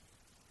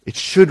 it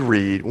should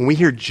read, when we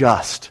hear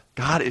just,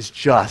 God is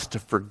just to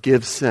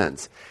forgive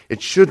sins.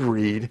 It should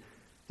read,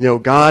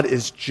 God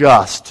is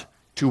just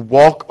to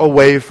walk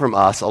away from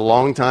us a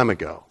long time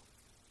ago.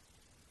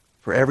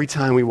 For every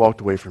time we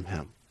walked away from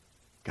him,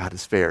 God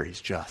is fair,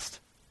 he's just.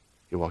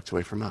 He walked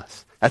away from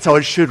us. That's how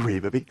it should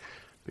read, but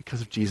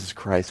because of Jesus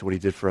Christ, what he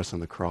did for us on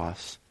the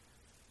cross,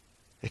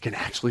 it can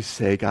actually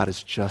say God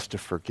is just to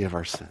forgive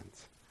our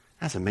sins.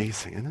 That's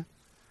amazing, isn't it?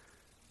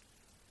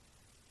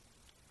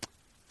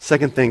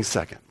 Second thing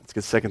second. Let's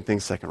get second thing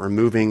second.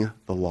 Removing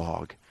the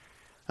log.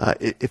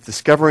 If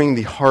discovering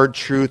the hard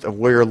truth of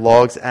where your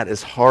log's at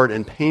is hard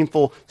and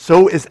painful,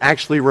 so is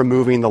actually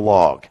removing the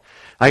log.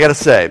 I got to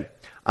say,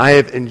 I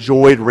have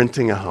enjoyed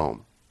renting a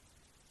home.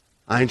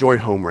 I enjoy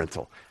home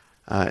rental.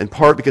 In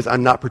part because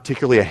I'm not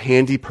particularly a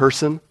handy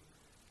person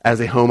as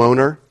a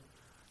homeowner.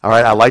 All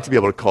right, I like to be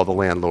able to call the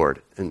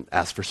landlord and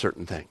ask for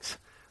certain things.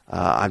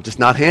 I'm just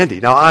not handy.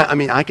 Now,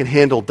 I can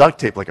handle duct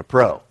tape like a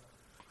pro.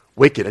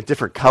 Wicked, at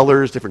different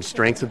colors, different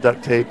strengths of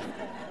duct tape.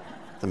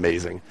 It's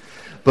amazing.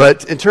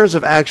 But in terms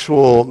of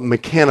actual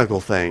mechanical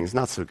things,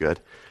 not so good.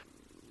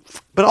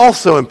 But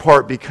also in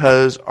part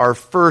because our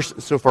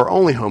first, so far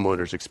only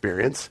homeowners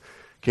experience,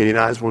 Katie and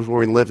I, was where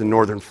we lived in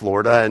northern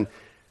Florida, and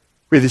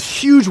we had this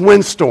huge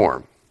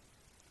windstorm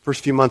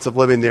first few months of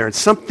living there, and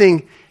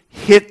something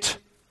hit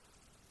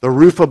the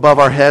roof above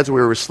our heads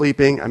when we were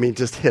sleeping.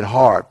 Just hit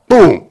hard.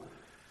 Boom!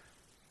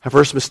 I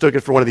first mistook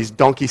it for one of these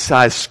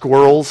donkey-sized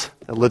squirrels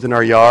that lived in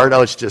our yard.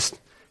 It's just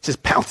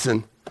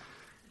pouncing.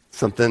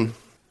 Something.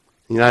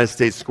 In the United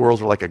States,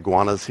 squirrels are like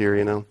iguanas here,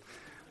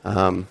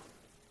 I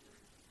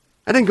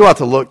didn't go out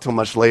to look till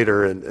much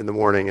later in the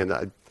morning,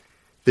 and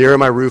there on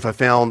my roof, I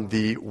found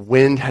the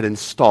wind had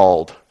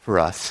installed for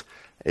us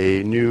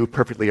a new,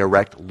 perfectly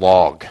erect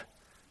log.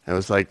 It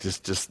was like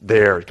just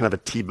there, kind of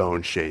a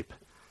T-bone shape.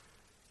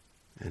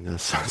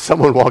 And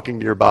someone walking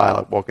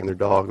nearby, walking their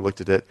dog, looked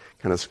at it,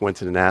 kind of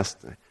squinted and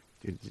asked,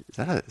 "Dude, is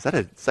that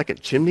a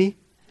second chimney?"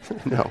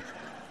 No.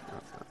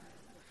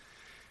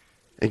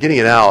 And getting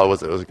it out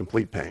was a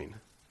complete pain.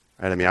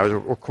 Right? I was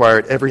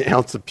required every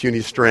ounce of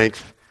puny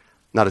strength,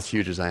 not as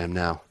huge as I am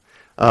now.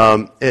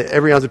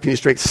 Every ounce of puny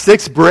strength,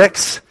 6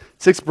 bricks,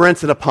 6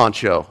 Brents, and a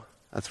poncho.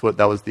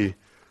 That was the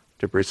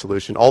temporary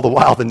solution. All the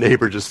while, the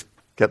neighbor just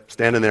kept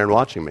standing there and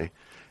watching me,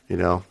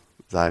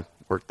 as I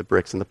worked the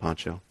bricks and the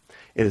poncho.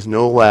 It is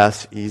no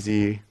less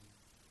easy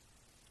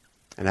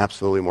and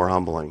absolutely more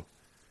humbling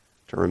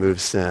to remove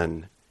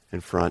sin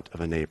in front of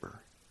a neighbor.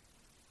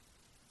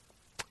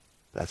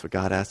 That's what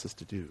God asks us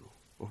to do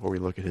before we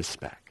look at his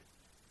spec.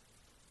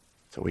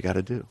 That's what we got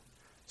to do.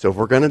 So if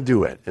we're going to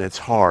do it, and it's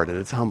hard and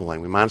it's humbling,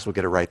 we might as well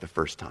get it right the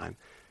first time.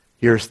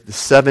 Here's the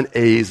 7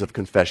 A's of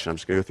confession. I'm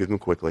just going to go through them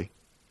quickly.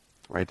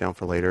 Write down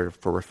for later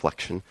for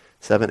reflection.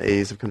 7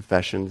 A's of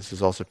confession. This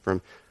is also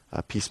from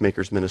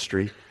Peacemakers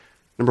Ministry.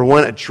 Number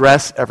 1,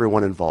 address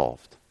everyone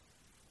involved.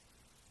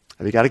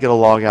 If you got to get a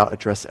log out,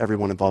 address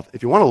everyone involved.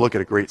 If you want to look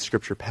at a great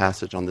scripture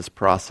passage on this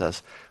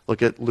process,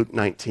 look at Luke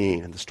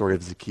 19 and the story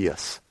of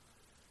Zacchaeus.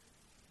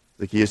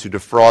 Zacchaeus, who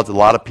defrauds a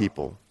lot of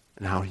people,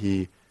 and how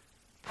he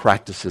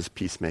practices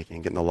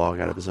peacemaking, getting the log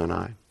out of his own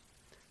eye.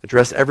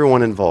 Address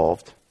everyone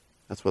involved.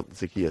 That's what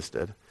Zacchaeus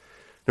did.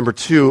 Number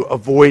 2,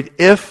 avoid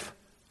if,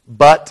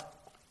 but,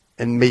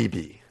 and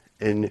maybe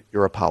in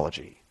your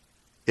apology.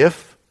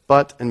 If,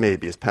 but, and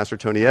maybe. As Pastor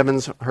Tony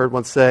Evans heard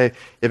once say,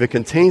 if it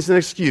contains an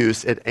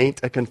excuse, it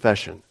ain't a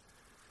confession.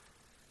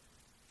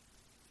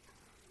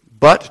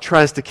 But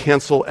tries to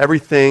cancel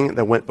everything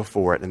that went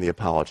before it in the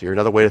apology. Or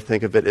another way to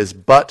think of it is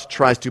but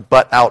tries to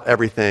butt out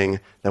everything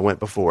that went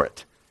before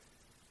it.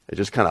 It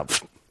just kind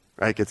of,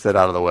 right, gets that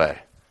out of the way.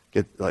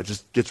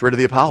 Just gets rid of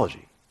the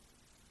apology.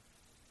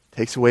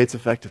 Takes away its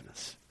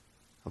effectiveness.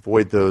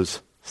 Avoid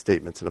those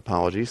statements and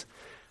apologies.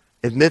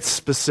 Admit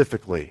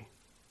specifically.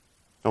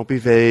 Don't be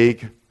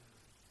vague.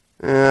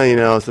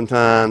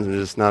 Sometimes I'm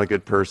just not a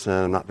good person.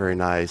 I'm not very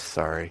nice.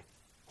 Sorry.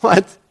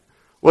 What?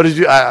 What did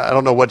you, I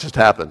don't know what just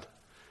happened.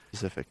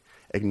 Specific.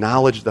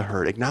 Acknowledge the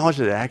hurt. Acknowledge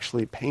that it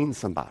actually pains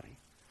somebody.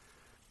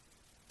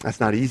 That's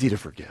not easy to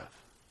forgive.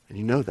 And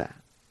you know that.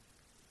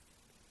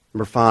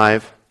 Number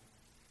 5,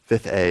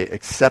 5th A,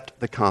 accept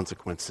the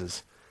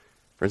consequences.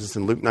 For instance,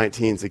 in Luke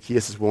 19,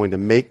 Zacchaeus is willing to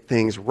make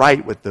things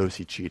right with those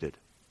he cheated.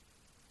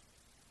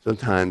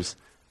 Sometimes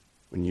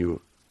when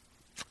you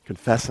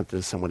confess something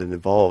to someone, it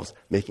involves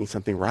making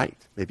something right.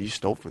 Maybe you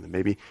stole from them.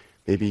 Maybe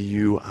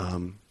you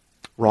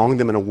wronged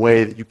them in a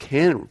way that you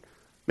can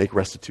make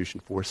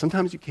restitution for.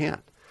 Sometimes you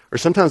can't. Or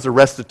sometimes the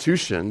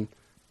restitution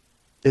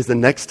is the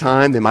next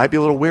time they might be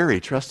a little wary,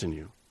 trusting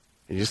you.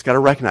 And you just got to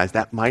recognize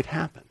that might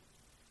happen.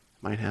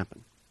 Might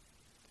happen.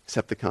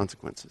 Accept the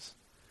consequences.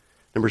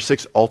 Number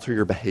 6, alter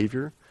your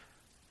behavior.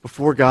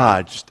 Before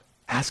God, just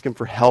ask him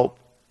for help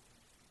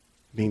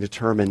being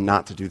determined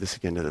not to do this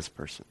again to this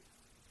person.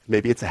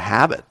 Maybe it's a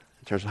habit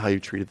in terms of how you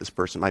treated this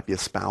person. It might be a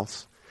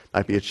spouse,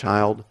 might be a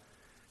child,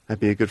 might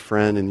be a good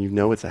friend, and you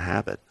know it's a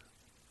habit.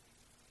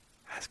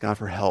 Ask God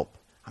for help.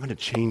 I'm going to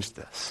change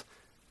this.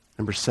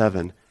 Number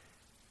 7,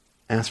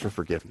 ask for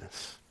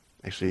forgiveness.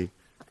 Actually,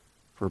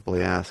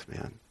 verbally ask,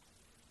 man.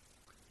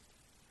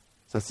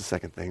 So that's the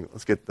second thing.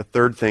 Let's get the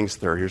third things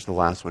third. Here's the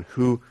last one.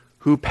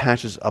 Who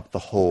patches up the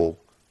hole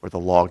where the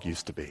log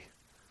used to be?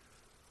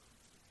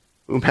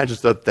 Who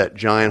patches up that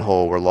giant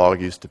hole where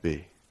log used to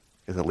be?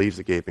 Because it leaves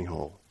a gaping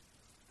hole,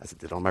 as it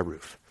did on my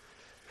roof.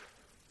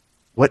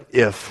 What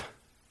if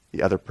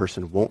the other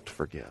person won't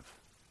forgive?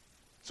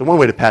 So one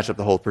way to patch up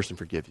the hole, the person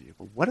forgives you.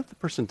 But what if the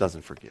person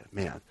doesn't forgive?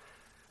 Man,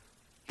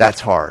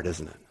 that's hard,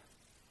 isn't it?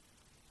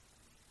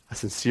 A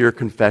sincere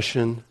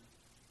confession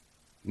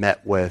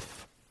met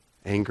with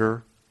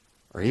anger,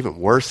 or even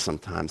worse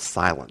sometimes,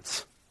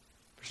 silence.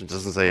 The person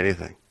doesn't say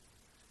anything.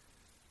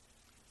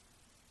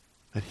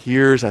 But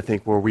here's, I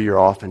think, where we are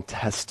often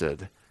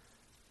tested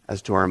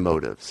as to our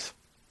motives.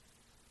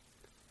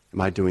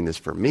 Am I doing this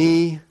for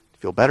me, to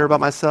feel better about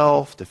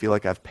myself, to feel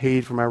like I've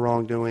paid for my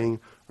wrongdoing,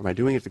 or am I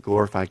doing it to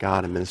glorify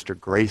God and minister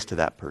grace to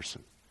that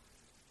person?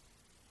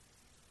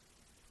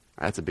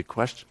 That's a big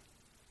question.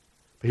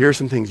 But here are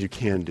some things you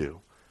can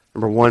do.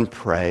 Number one,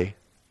 pray.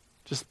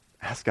 Just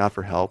ask God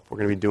for help. We're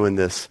going to be doing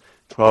this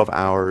 12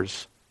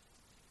 hours,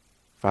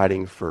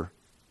 fighting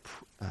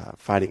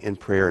in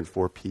prayer and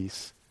for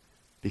peace,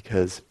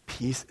 because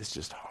peace is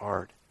just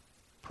hard.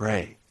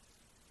 Pray.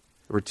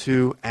 Number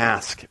two,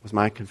 ask. Was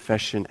my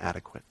confession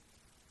adequate?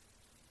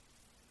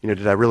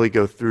 Did I really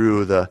go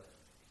through the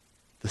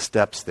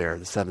steps there,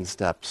 the 7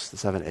 steps, the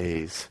 7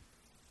 A's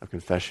of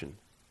confession?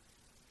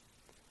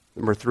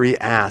 Number three,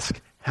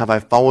 ask, have I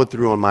followed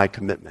through on my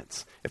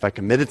commitments? If I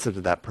committed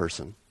something to that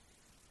person,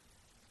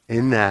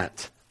 in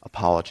that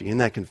apology, in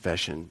that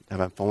confession, have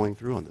I following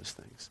through on those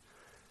things?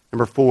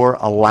 Number four,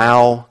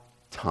 allow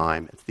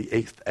time. It's the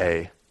 8th A,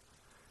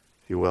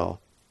 if you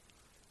will.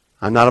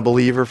 I'm not a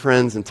believer,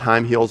 friends, and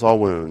time heals all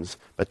wounds,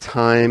 but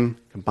time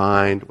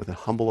combined with a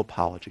humble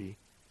apology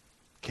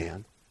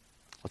can.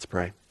 Let's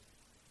pray.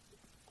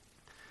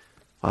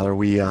 Father,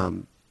 we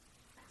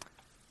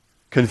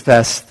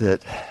confess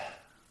that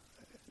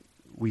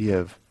we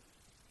have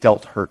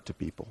dealt hurt to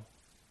people.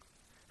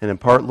 And in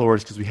part, Lord,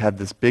 it's because we had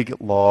this big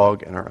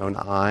log in our own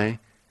eye,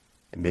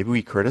 and maybe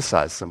we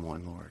criticized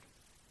someone, Lord,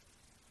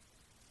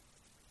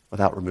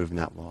 without removing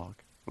that log.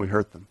 We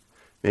hurt them.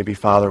 Maybe,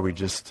 Father, we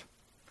just,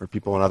 for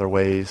people in other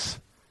ways,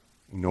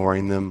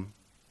 ignoring them,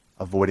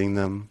 avoiding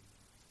them.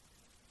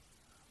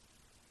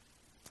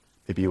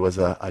 Maybe it was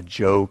a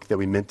joke that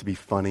we meant to be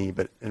funny,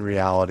 but in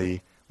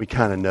reality, we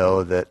kind of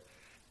know that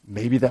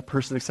maybe that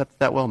person accepted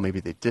that well,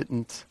 maybe they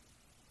didn't.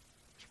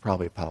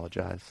 Probably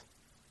apologize.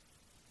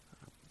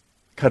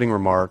 Cutting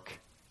remark,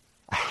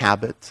 a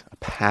habit, a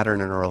pattern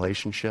in a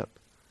relationship.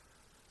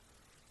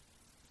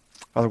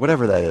 Father,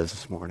 whatever that is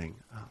this morning,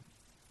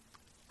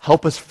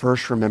 help us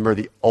first remember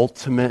the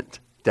ultimate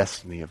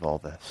destiny of all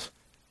this.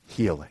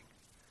 Healing,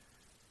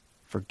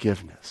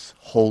 forgiveness,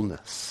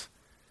 wholeness.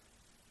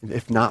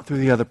 If not through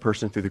the other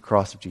person, through the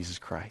cross of Jesus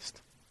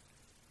Christ.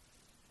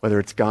 Whether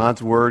it's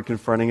God's word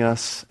confronting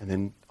us and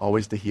then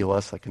always to heal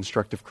us, like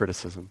constructive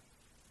criticism.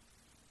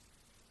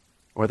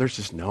 Or there's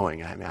just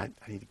knowing, I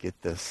need to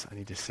get this. I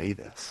need to say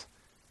this.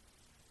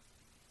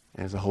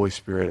 And as the Holy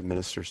Spirit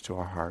administers to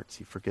our hearts,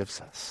 he forgives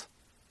us.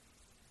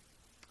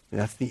 And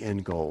that's the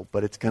end goal,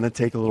 but it's going to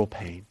take a little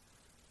pain.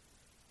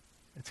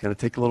 It's going to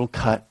take a little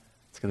cut.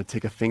 It's going to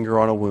take a finger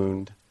on a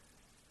wound.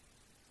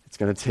 It's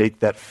going to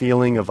take that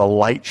feeling of a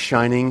light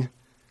shining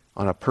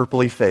on a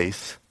purpley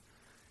face.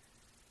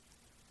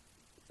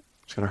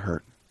 It's going to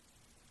hurt.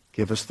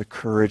 Give us the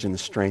courage and the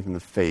strength and the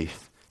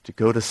faith to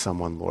go to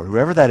someone, Lord,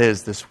 whoever that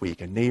is this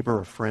week, a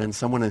neighbor, a friend,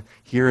 someone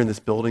here in this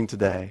building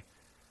today,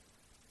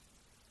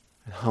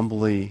 and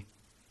humbly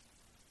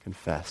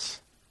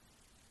confess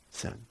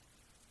sin.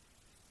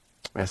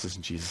 I ask this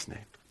in Jesus'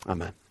 name.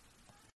 Amen.